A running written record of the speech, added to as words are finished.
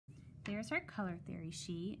there's our color theory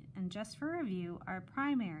sheet, and just for review, our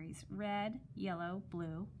primaries, red, yellow,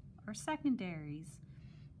 blue, our secondaries,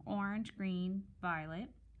 orange, green, violet,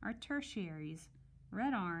 our tertiaries,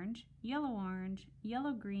 red, orange,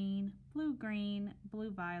 yellow, green,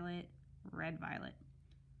 blue, violet, red, violet.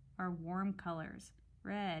 Our warm colors,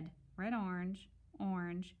 red, orange,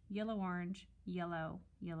 yellow,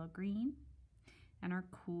 green, and our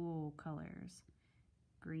cool colors,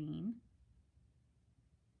 green,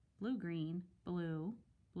 blue,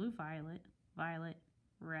 violet,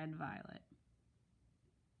 red, violet.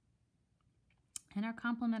 And our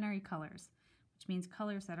complementary colors, which means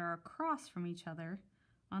colors that are across from each other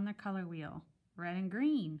on the color wheel. Red and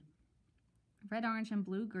green, red, orange, and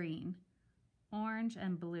blue, green, orange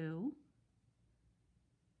and blue,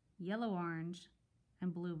 yellow, orange,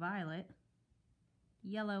 and blue, violet,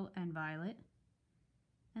 yellow and violet,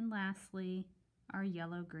 and lastly, our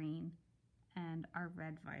yellow, green, and our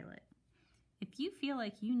red, violet. If you feel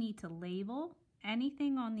like you need to label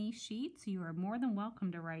anything on these sheets, you are more than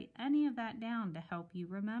welcome to write any of that down to help you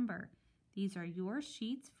remember. These are your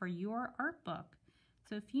sheets for your art book.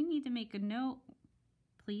 So if you need to make a note,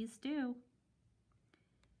 please do.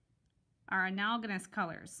 Our analogous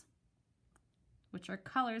colors, which are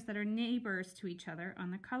colors that are neighbors to each other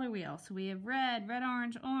on the color wheel. So we have red,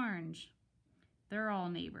 orange. They're all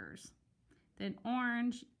neighbors. Then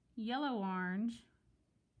orange, yellow, orange,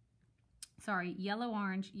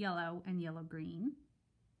 yellow, and yellow, green.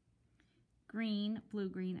 Green,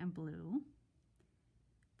 blue, and blue.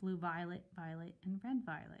 Blue, violet, and red,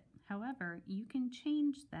 violet. However, you can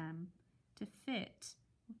change them to fit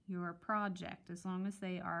your project as long as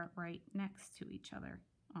they are right next to each other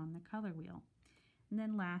on the color wheel. And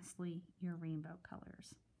then lastly, your rainbow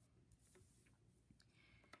colors.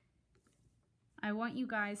 I want you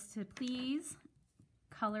guys to please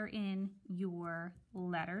color in your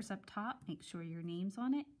letters up top, make sure your name's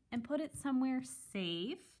on it, and put it somewhere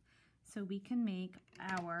safe so we can make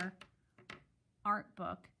our art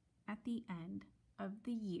book at the end of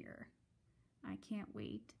the year. I can't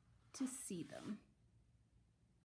wait to see them.